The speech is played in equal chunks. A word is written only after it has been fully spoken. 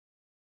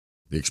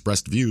The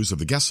expressed views of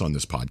the guests on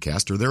this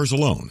podcast are theirs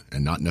alone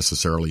and not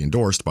necessarily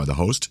endorsed by the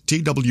host,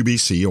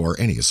 TWBC, or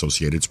any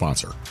associated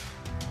sponsor.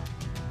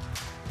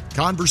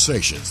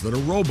 Conversations that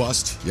are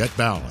robust yet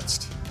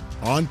balanced,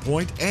 on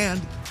point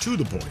and to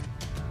the point.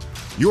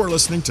 You are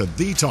listening to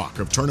the talk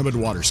of tournament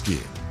water skiing.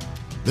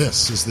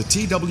 This is the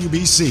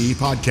TWBC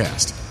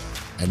podcast.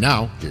 And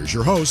now, here's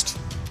your host,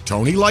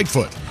 Tony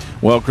Lightfoot.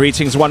 Well,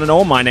 greetings one and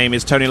all. My name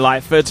is Tony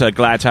Lightfoot.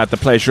 Glad to have the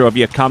pleasure of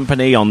your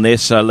company on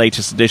this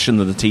latest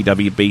edition of the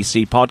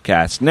TWBC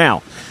podcast.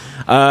 Now,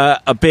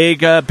 a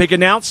big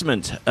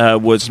announcement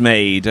was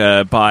made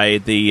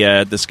by the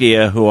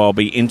skier who I'll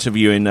be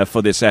interviewing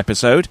for this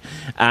episode,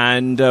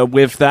 and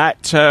with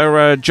that,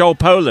 Joel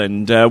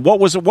Poland. What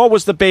was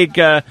the big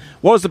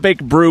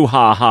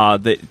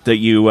brouhaha that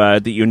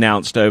you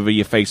announced over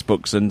your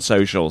Facebooks and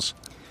socials?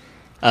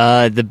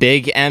 The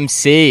big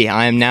MC.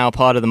 I am now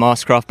part of the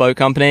Mastercraft Boat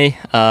Company.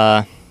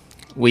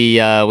 We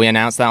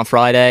announced that on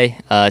Friday.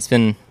 It's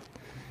been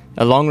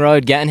a long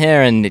road getting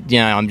here, and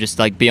I'm just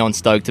beyond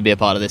stoked to be a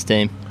part of this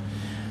team.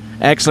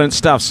 Excellent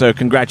stuff. So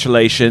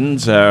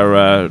congratulations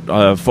for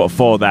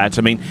that.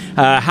 I mean,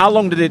 how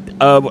long did it?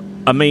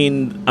 I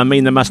mean,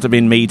 there must have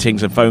been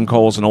meetings and phone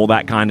calls and all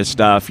that kind of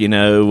stuff,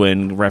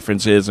 and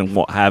references and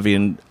what have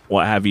you.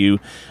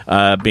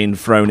 Been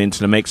thrown into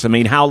the mix? I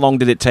mean, how long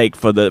did it take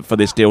for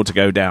this deal to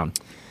go down?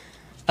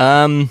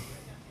 I'd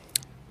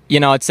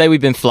say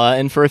we've been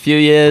flirting for a few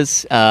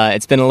years.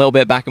 It's been a little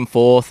bit back and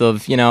forth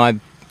of,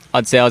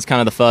 I'd say I was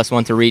kind of the first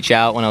one to reach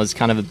out when I was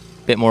kind of a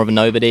bit more of a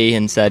nobody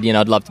and said,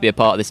 I'd love to be a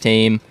part of this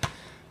team.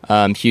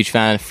 Huge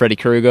fan of Freddie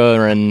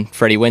Krueger and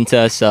Freddie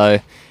Winter, so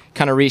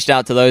kind of reached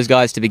out to those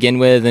guys to begin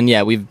with. And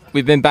yeah, we've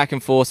been back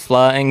and forth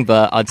flirting,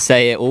 but I'd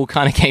say it all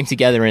kind of came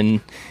together in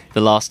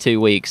the last 2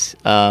 weeks.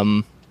 We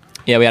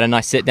had a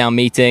nice sit-down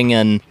meeting,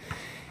 and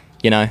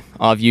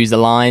our views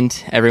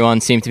aligned. Everyone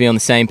seemed to be on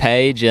the same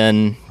page,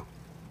 and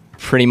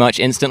pretty much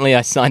instantly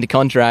I signed a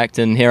contract,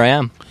 and here I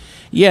am.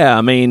 Yeah,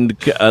 I mean,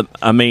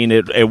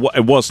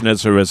 it wasn't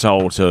as a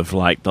result of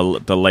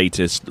the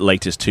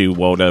latest two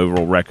world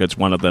overall records.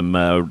 One of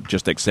them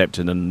just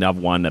accepted, and another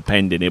one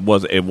pending. It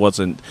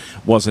wasn't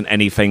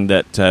anything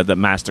that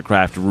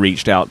Mastercraft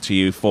reached out to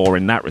you for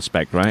in that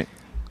respect, right?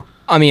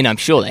 I mean, I'm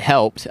sure they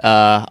helped.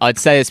 I'd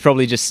say it's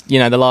probably just,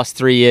 the last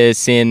 3 years,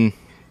 seeing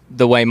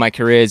the way my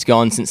career's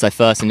gone since I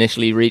first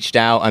initially reached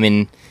out. I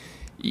mean,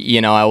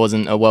 I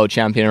wasn't a world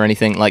champion or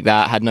anything like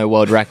that. I had no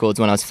world records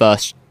when I was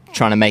first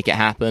trying to make it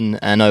happen.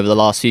 And over the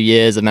last few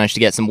years, I've managed to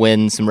get some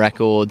wins, some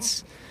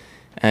records,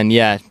 and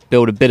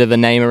build a bit of a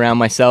name around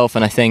myself.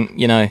 And I think,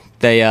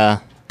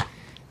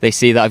 they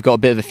see that I've got a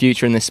bit of a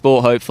future in this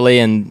sport, hopefully,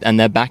 and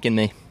they're backing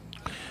me.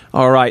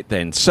 All right,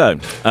 then. So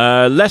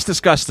let's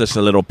discuss this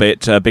a little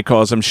bit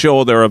because I'm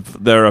sure there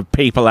are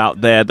people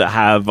out there that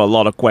have a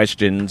lot of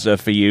questions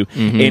for you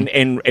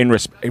in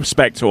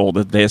respect to all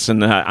of this,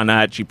 and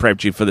I actually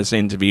prepped you for this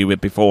interview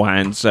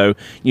beforehand, so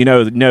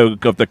know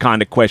of the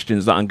kind of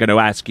questions that I'm going to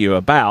ask you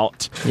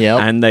about. Yep.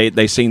 And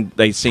they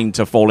seem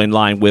to fall in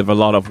line with a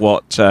lot of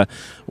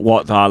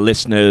what our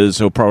listeners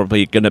are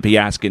probably going to be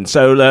asking.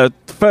 So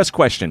first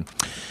question.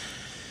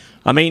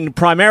 I mean,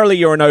 primarily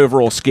you're an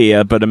overall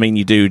skier, but I mean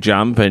you do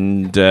jump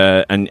and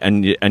your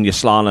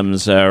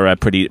slaloms are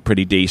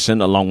pretty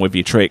decent, along with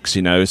your tricks,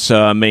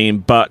 So I mean,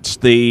 but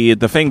the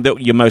thing that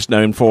you're most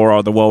known for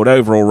are the world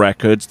overall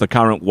records, the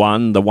current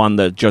one, the one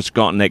that just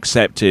gotten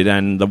accepted,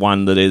 and the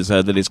one that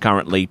is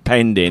currently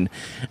pending,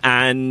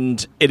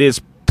 and it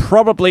is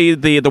probably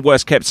the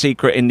worst kept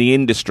secret in the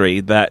industry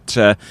that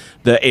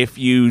if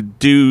you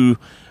do.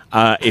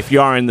 If you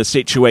are in the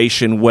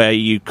situation where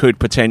you could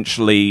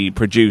potentially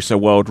produce a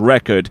world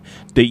record,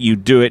 that you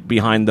do it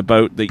behind the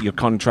boat that you're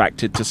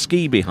contracted to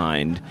ski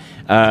behind.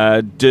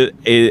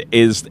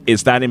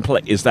 Is that in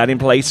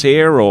place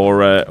here,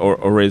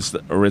 or is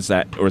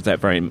that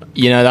very?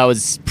 That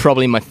was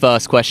probably my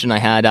first question I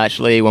had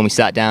actually when we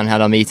sat down and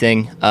had our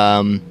meeting.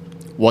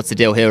 What's the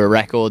deal here with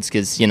records?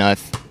 Because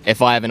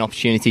if I have an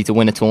opportunity to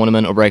win a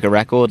tournament or break a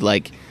record,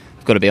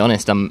 I've got to be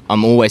honest, I'm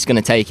always going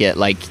to take it.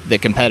 The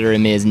competitor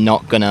in me is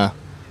not going to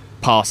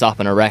pass up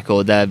on a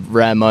record. They're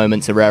rare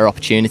moments or rare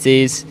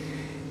opportunities,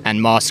 and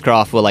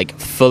Mastercraft were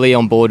fully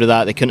on board with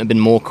that. They couldn't have been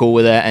more cool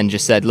with it, and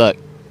just said, look,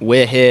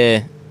 we're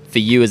here for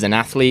you as an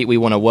athlete. We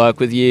want to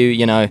work with you.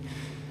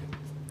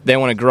 They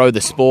want to grow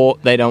the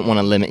sport. They don't want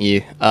to limit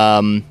you.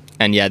 And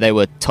they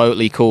were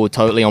totally cool,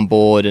 totally on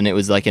board, and it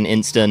was an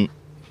instant,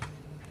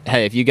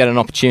 hey, if you get an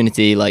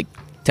opportunity,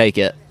 take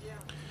it.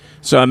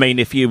 So, I mean,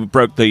 if you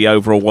broke the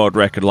overall world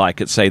record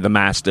at, say, the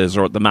Masters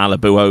or at the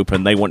Malibu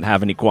Open, they wouldn't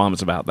have any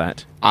qualms about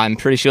that? I'm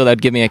pretty sure they'd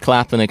give me a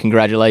clap and a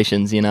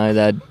congratulations,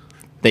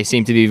 They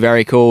seem to be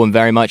very cool and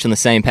very much on the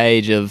same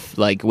page of,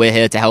 we're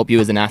here to help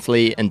you as an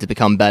athlete and to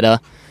become better.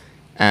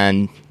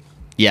 And,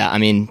 I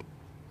mean,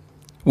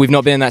 we've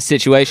not been in that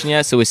situation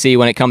yet, so we'll see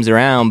when it comes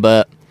around,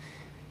 but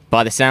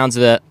by the sounds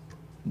of it,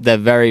 they're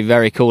very,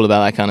 very cool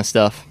about that kind of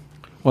stuff.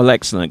 Well,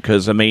 excellent,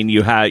 because I mean,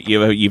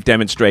 you've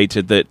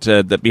demonstrated that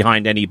that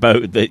behind any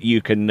boat that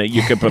you can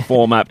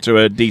perform up to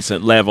a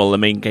decent level. I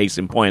mean, case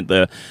in point,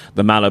 the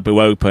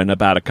Malibu Open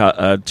about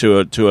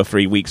 2 or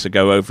 3 weeks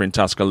ago over in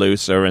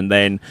Tuscaloosa, and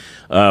then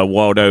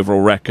world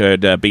overall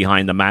record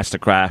behind the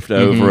Mastercraft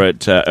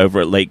over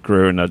at Lake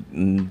Gruen,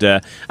 and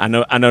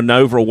an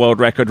overall world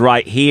record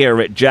right here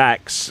at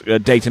Jack's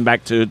dating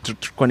back to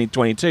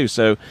 2022.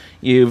 So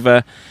you've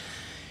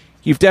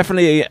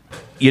definitely.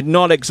 You're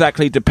not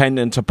exactly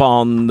dependent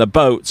upon the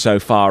boat so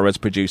far as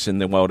producing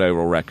the world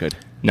overall record.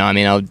 No, I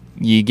mean,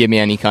 you give me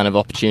any kind of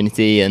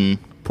opportunity and...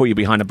 Put you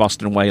behind a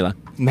Boston Whaler.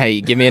 Hey,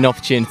 give me an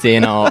opportunity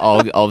and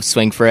I'll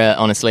swing for it.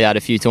 Honestly, I had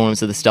a few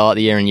tournaments at the start of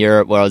the year in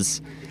Europe where I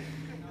was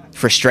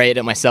frustrated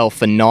at myself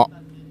for not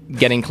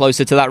getting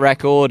closer to that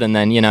record, and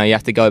then, you know, you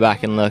have to go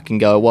back and look and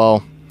go,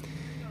 well,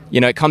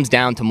 you know, it comes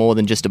down to more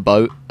than just a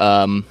boat.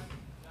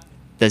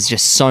 There's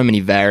just so many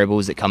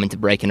variables that come into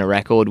breaking a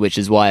record, which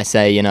is why I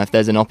say, you know, if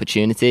there's an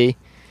opportunity,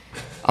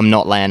 I'm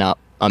not laying up.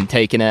 I'm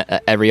taking it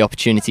at every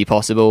opportunity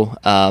possible.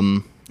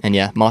 And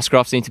yeah,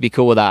 Mastercraft seem to be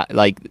cool with that.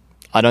 Like,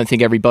 I don't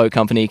think every boat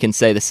company can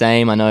say the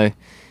same. I know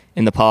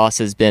in the past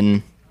there's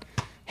been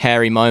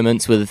hairy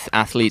moments with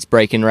athletes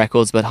breaking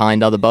records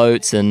behind other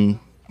boats and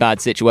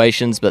bad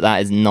situations, but that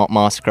is not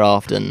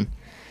Mastercraft, and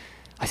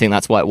I think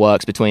that's why it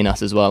works between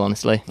us as well,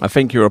 honestly. I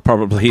think you were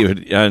probably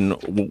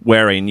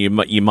wearing, you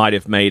might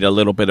have made a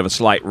little bit of a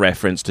slight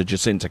reference to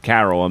Jacinta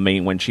Carroll. I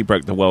mean, when she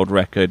broke the world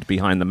record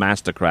behind the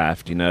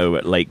Mastercraft, you know,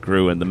 at Lake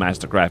Gruen, the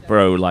Mastercraft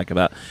Pro, like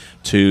about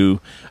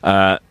it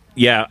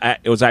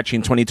was actually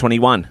in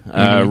 2021,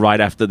 right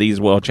after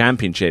these World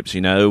Championships, you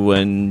know,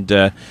 and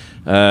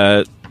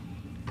then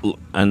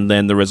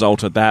the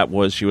result of that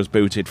was she was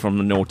booted from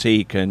the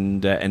Nautique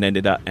and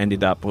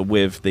ended up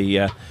with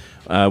the...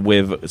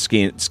 with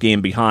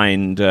skiing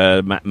behind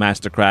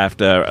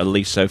Mastercraft, at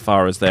least so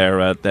far as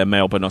their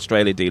Melbourne,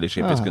 Australia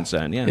dealership is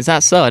concerned. Yeah, is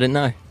that so? I didn't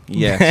know.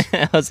 Yes,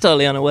 I was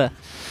totally unaware.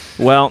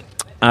 Well,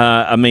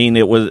 I mean,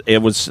 it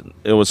was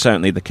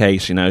certainly the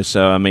case, you know.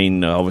 So I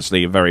mean,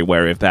 obviously, you're very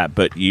wary of that.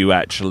 But you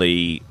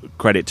actually,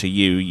 credit to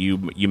you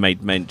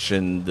made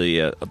mention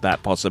that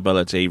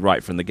possibility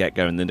right from the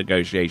get-go in the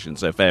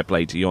negotiations. So fair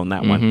play to you on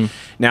that one.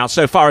 Now,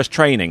 so far as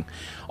training.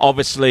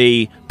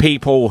 Obviously,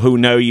 people who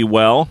know you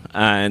well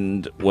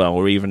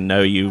or even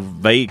know you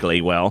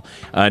vaguely well,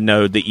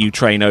 know that you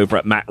train over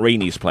at Matt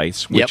Reaney's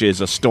place, which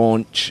is a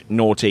staunch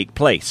Nautique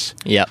place.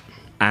 Yep.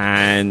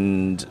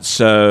 And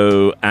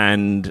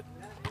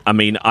I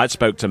mean, I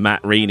spoke to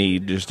Matt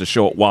Reaney just a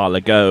short while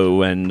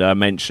ago and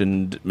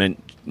mentioned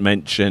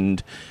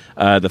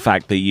the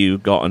fact that you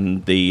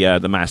gotten the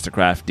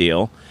Mastercraft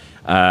deal.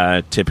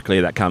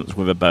 Typically, that comes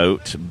with a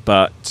boat,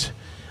 but.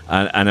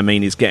 And I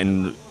mean, he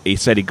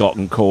said he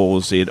gotten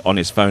calls on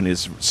his phone.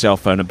 His cell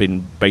phone had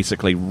been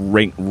basically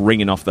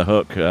ringing off the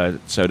hook,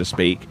 so to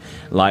speak,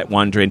 like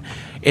wondering,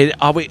 is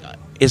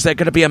there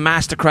going to be a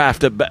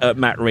Mastercraft at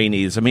Matt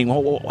Reaney's? I mean,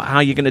 how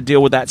are you going to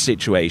deal with that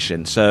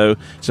situation? So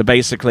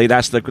basically,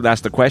 that's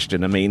the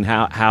question. I mean,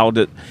 how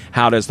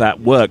does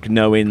that work,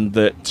 knowing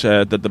that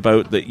the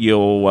boat that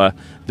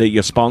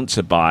you're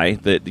sponsored by,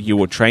 that you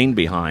were trained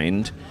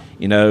behind,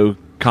 you know,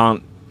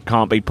 can't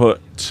be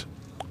put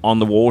on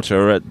the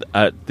water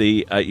at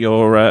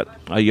your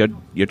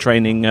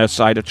training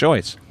site of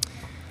choice?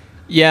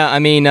 Yeah, I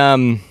mean,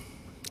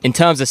 in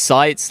terms of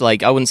sites,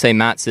 like, I wouldn't say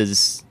Matt's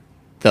is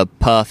the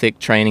perfect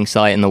training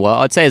site in the world.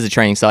 I'd say as a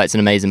training site, it's an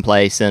amazing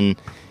place, and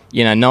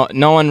you know,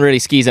 no one really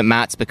skis at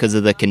Matt's because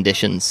of the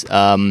conditions.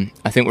 I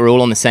think we're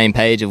all on the same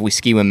page if we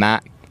ski with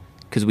Matt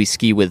because we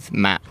ski with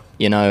Matt,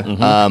 you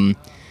know.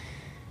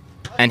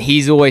 And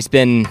he's always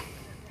been,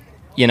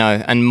 you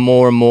know, and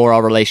more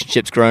our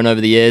relationship's grown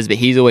over the years, but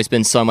he's always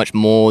been so much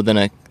more than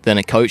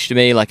a coach to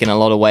me. Like, in a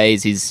lot of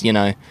ways, he's, you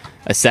know,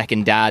 a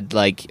second dad.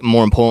 Like,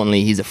 more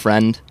importantly, he's a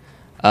friend,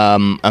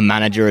 a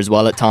manager as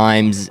well at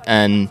times.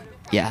 And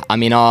yeah, I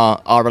mean,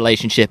 our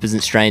relationship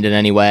isn't strained in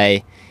any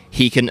way.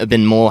 He couldn't have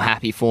been more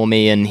happy for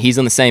me, and he's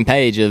on the same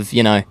page of,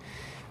 you know,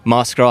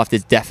 Mastercraft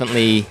is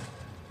definitely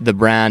the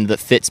brand that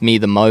fits me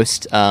the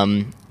most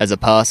as a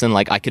person.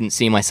 Like, I couldn't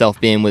see myself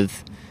being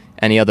with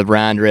any other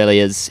brand really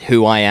as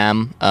who I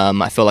am.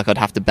 I feel like I'd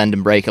have to bend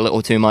and break a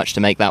little too much to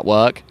make that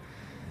work.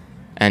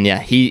 And yeah,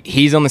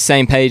 he's on the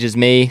same page as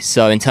me.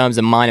 So in terms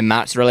of mine and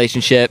Matt's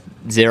relationship,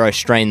 zero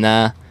strain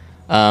there.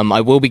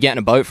 I will be getting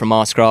a boat from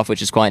Mastercraft,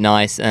 which is quite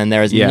nice. And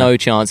there is no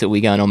chance that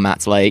we're going on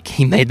Matt's Lake.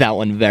 He made that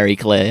one very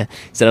clear.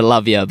 He said, I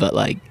love you, but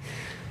like,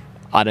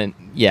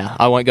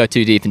 I won't go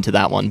too deep into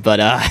that one. But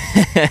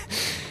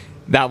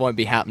that won't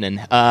be happening.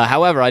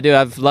 However, I do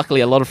have, luckily,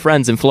 a lot of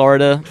friends in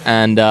Florida,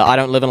 and I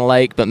don't live on a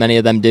lake, but many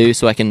of them do,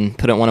 so I can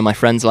put it on one of my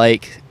friends'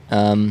 lake.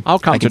 I'll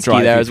come to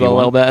ski there as well a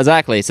little bit.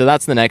 Exactly. So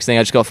that's the next thing.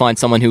 I just got to find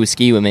someone who will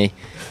ski with me,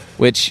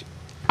 which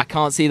I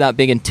can't see that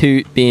being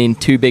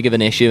too big of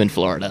an issue in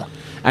Florida.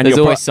 And there's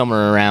always someone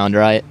around,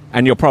 right?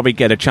 And you'll probably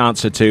get a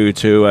chance or two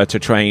to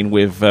train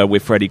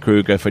with Freddy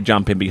Krueger for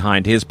jumping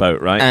behind his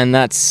boat, right? And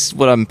that's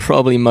what I'm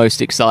probably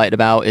most excited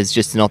about, is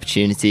just an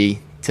opportunity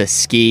to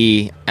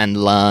ski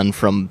and learn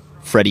from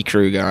Freddy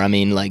Krueger. I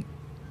mean, like,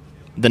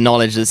 the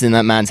knowledge that's in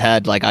that man's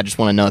head, like, I just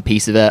want to know a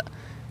piece of it.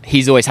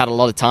 He's always had a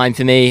lot of time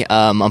for me.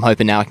 I'm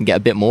hoping now I can get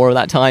a bit more of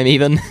that time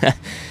even.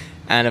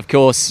 And of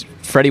course,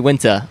 Freddie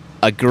Winter,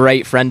 a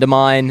great friend of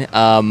mine.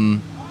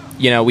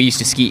 We used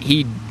to ski.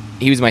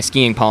 He was my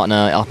skiing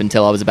partner up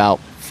until I was about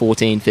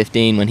 14,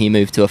 15 when he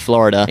moved to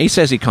Florida. He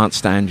says he can't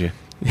stand you.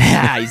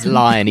 Yeah, he's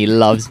lying. He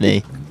loves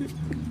me.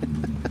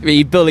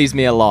 He bullies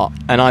me a lot,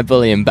 and I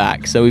bully him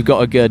back. So we've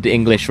got a good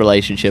English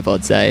relationship,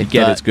 I'd say.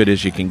 Get as good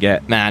as you can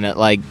get. Man,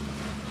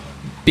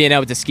 being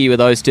able to ski with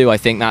those two, I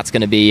think that's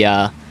going to be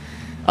a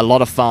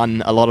lot of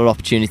fun, a lot of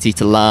opportunity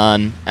to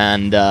learn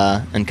and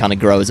kind of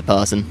grow as a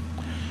person.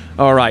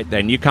 All right,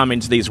 then. You come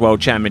into these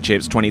World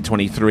Championships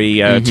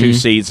 2023, 2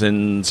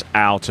 seasons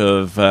out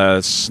of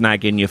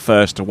snagging your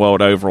first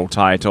world overall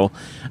title.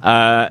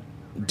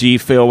 Do you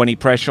feel any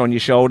pressure on your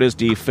shoulders?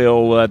 Do you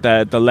feel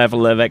the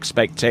level of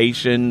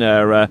expectation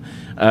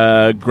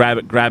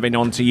grabbing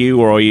onto you,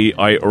 or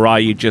are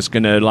you just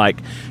going to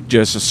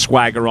just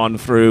swagger on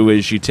through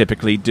as you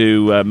typically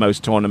do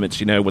most tournaments?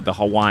 With the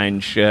Hawaiian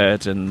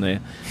shirt and the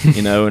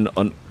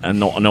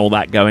and all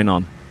that going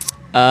on.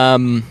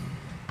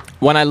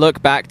 When I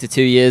look back to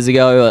 2 years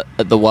ago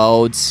at the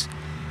Worlds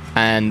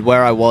and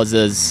where I was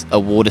as a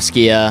water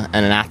skier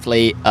and an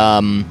athlete, I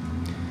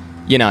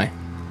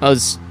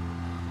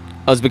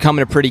was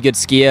becoming a pretty good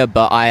skier,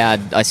 but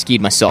I skied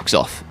my socks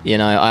off.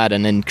 I had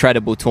an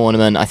incredible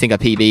tournament. I think I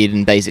PB'd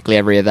in basically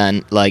every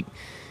event.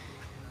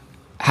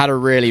 Had a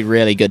really,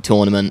 really good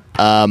tournament.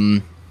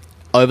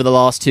 Over the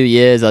last 2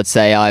 years, I'd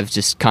say I've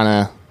just kind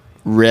of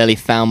really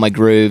found my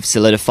groove,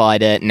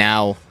 solidified it.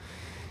 Now,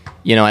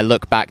 I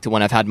look back to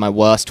when I've had my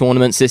worst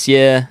tournaments this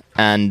year,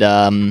 and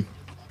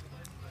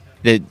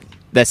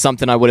there's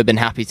something I would have been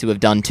happy to have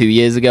done 2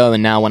 years ago,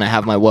 and now when I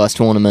have my worst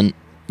tournament,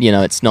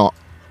 it's not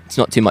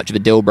too much of a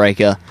deal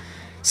breaker.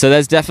 So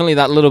there's definitely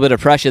that little bit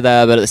of pressure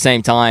there, but at the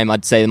same time,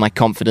 I'd say my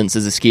confidence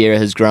as a skier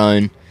has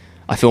grown.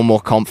 I feel more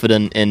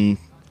confident in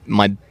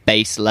my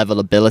base level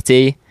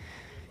ability.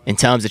 In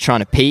terms of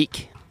trying to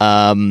peak,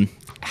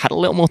 had a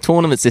little more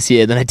tournaments this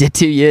year than I did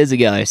 2 years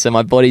ago, so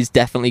my body's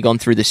definitely gone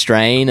through the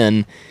strain,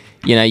 and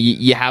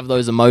you have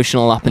those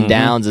emotional up and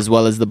downs as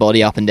well as the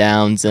body up and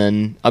downs,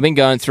 and I've been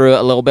going through it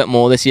a little bit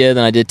more this year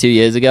than I did 2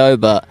 years ago,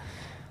 but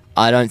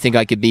I don't think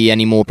I could be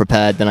any more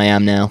prepared than I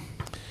am now.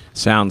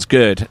 Sounds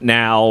good.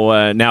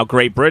 Now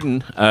Great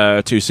Britain,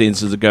 2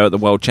 seasons ago at the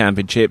World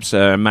Championships,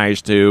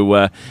 managed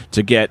to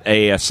get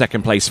a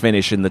second place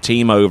finish in the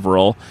team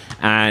overall,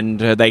 and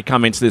they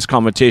come into this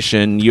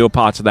competition. You're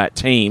part of that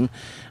team,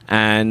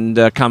 and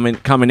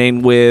coming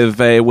in with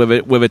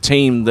a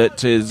team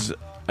that is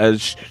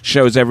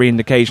shows every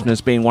indication as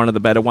being one of the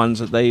better ones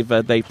that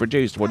they've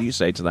produced. What do you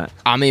say to that?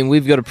 I mean,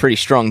 we've got a pretty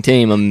strong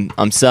team.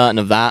 I'm certain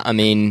of that. I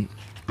mean,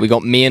 we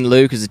got me and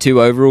Luke as the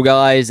 2 overall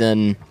guys,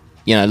 and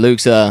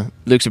Luke's a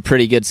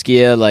pretty good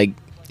skier.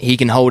 He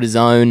can hold his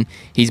own.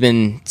 He's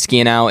been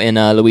skiing out in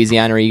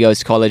Louisiana. He goes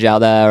to college out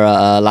there,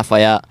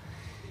 Lafayette.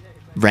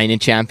 Reigning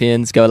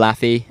champions, go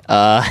Laffy.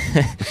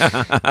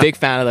 Big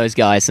fan of those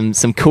guys.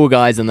 Some cool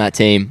guys on that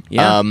team.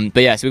 Yeah.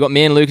 So we got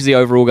me and Luke as the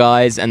overall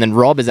guys, and then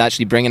Rob is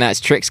actually bringing out his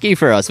trick ski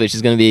for us, which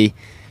is going to be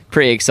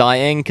pretty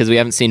exciting because we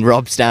haven't seen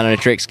Rob stand on a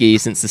trick ski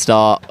since the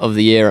start of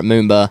the year at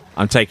Moomba.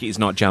 I'm taking he's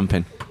not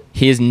jumping.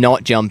 He is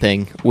not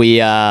jumping. We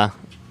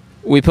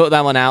put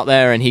that one out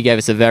there, and he gave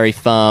us a very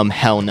firm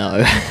hell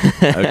no.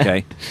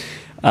 Okay.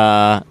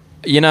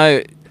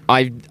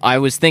 I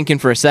was thinking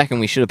for a second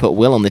we should have put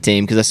Will on the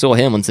team because I saw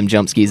him on some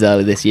jump skis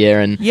earlier this year,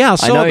 and yeah,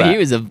 I know that. He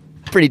was a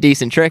pretty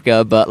decent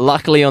tricker, but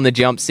luckily on the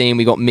jump scene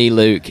we got me,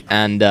 Luke,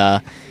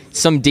 and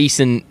some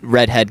decent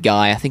redhead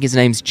guy. I think his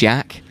name's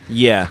Jack.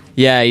 Yeah,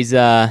 he's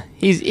around.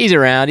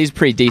 He's a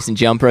pretty decent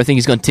jumper. I think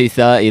he's gone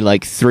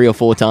 230 3 or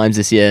 4 times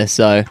this year.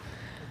 So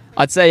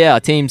I'd say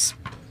our team's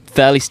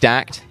fairly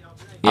stacked.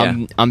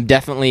 Yeah. I'm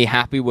definitely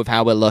happy with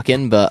how we're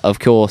looking, but of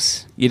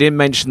course you didn't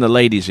mention the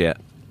ladies yet.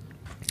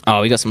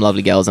 Oh, we got some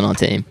lovely girls on our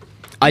team.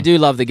 I do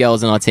love the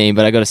girls on our team,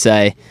 but I got to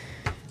say,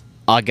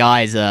 our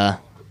guys are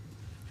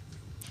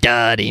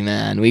dirty,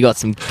 man. We got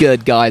some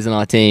good guys on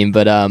our team,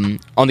 but on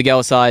the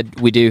girls' side,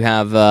 we do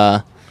have,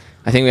 I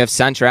think we have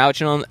Sancha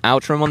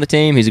Outram on the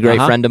team, who's a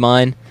great friend of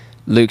mine.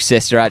 Luke's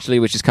sister, actually,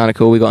 which is kind of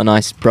cool. We got a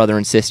nice brother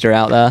and sister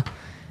out there.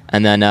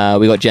 And then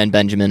we got Jen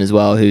Benjamin as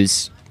well,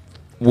 who's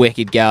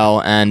wicked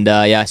gal. And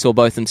I saw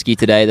both of them ski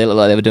today. They looked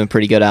like they were doing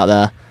pretty good out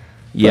there.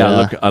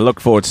 Yeah, I look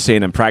forward to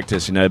seeing them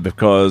practice,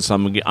 because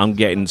I'm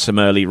getting some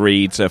early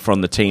reads from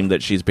the team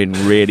that she's been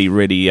really,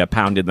 really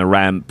pounding the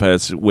ramp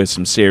with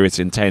some serious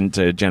intent,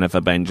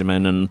 Jennifer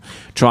Benjamin, and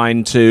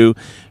trying to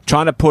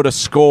put a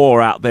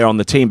score out there on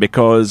the team,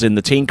 because in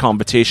the team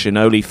competition,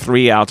 only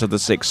 3 out of the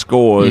 6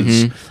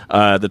 scores,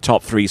 the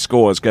top 3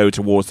 scores, go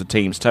towards the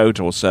team's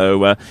total.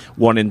 So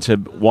wanting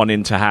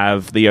to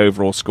have the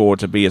overall score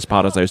to be as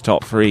part of those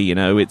top 3,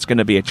 it's going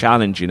to be a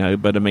challenge,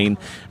 but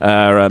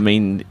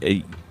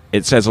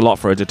it says a lot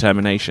for a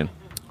determination.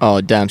 Oh,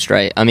 damn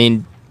straight. I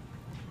mean,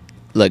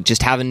 look,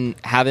 just having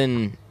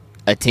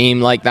a team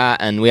like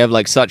that, and we have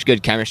such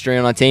good chemistry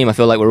on our team. I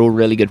feel like we're all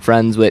really good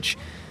friends, which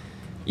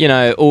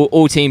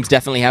all teams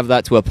definitely have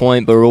that to a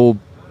point, but we're all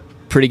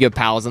pretty good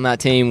pals on that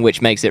team,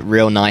 which makes it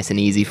real nice and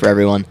easy for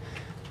everyone.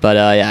 But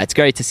yeah, it's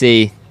great to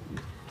see,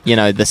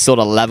 the sort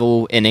of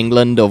level in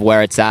England of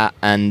where it's at,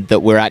 and that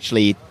we're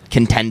actually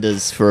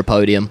contenders for a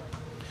podium.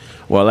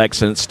 Well,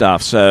 excellent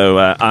stuff. So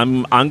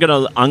I'm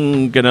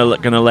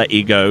gonna let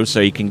you go so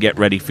you can get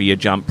ready for your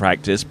jump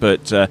practice.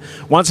 But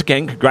once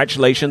again,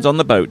 congratulations on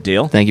the boat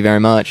deal. Thank you very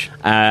much.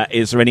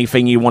 Is there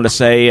anything you want to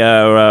say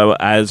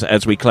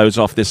as we close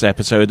off this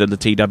episode of the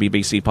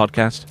TWBC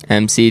podcast?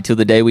 MC till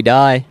the day we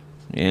die.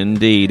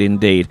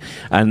 Indeed.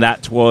 And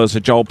that was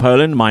Joel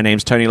Poland. My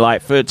name's Tony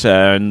Lightfoot,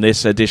 and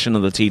this edition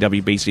of the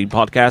TWBC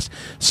podcast.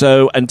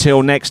 So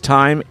until next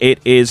time, it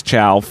is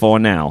ciao for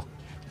now.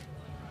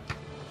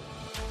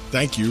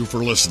 Thank you for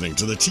listening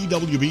to the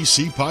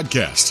TWBC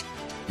podcast.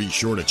 Be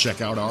sure to check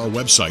out our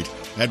website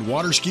at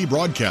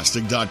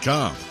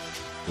waterskibroadcasting.com.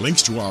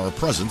 Links to our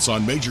presence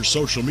on major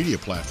social media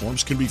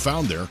platforms can be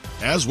found there,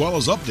 as well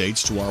as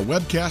updates to our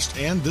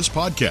webcast and this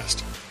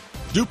podcast.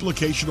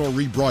 Duplication or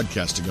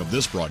rebroadcasting of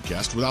this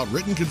broadcast without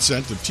written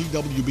consent of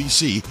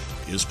TWBC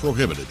is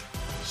prohibited.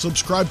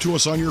 Subscribe to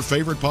us on your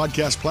favorite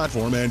podcast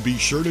platform and be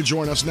sure to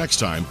join us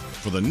next time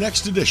for the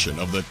next edition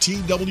of the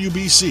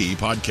TWBC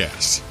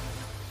podcast.